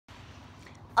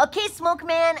Okay, Smoke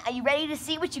Man, are you ready to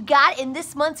see what you got in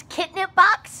this month's Kitnip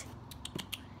box?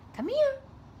 Come here.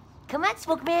 Come on,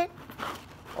 Smoke Man.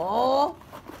 Oh.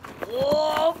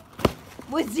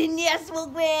 What's in there,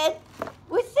 Smoke Man?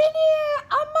 What's in here?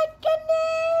 Oh my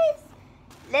goodness.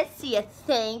 Let's see a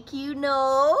thank you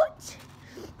note.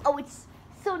 Oh, it's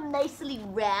so nicely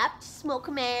wrapped, Smoke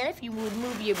Man, if you would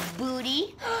move your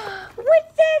booty.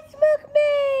 What's that, Smoke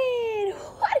Man?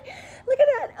 What? Look at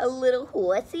that. A little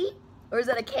horsey? Or is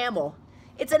that a camel?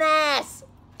 It's an ass.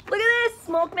 Look at this,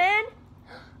 Smoke Man.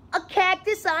 A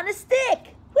cactus on a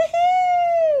stick.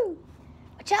 Woohoo!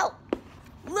 Watch out.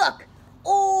 Look.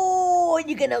 Oh,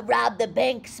 you're gonna rob the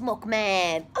bank, Smoke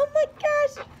Man. Oh my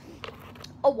gosh.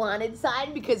 A wanted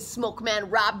sign because Smoke Man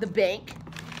robbed the bank.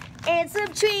 And some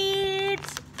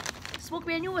treats. Smoke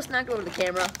Man, you must not go to the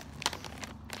camera.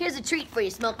 Here's a treat for you,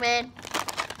 Smoke Man.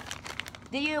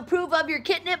 Do you approve of your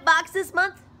Kitnip box this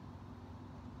month?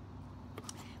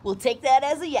 We'll take that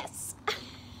as a yes.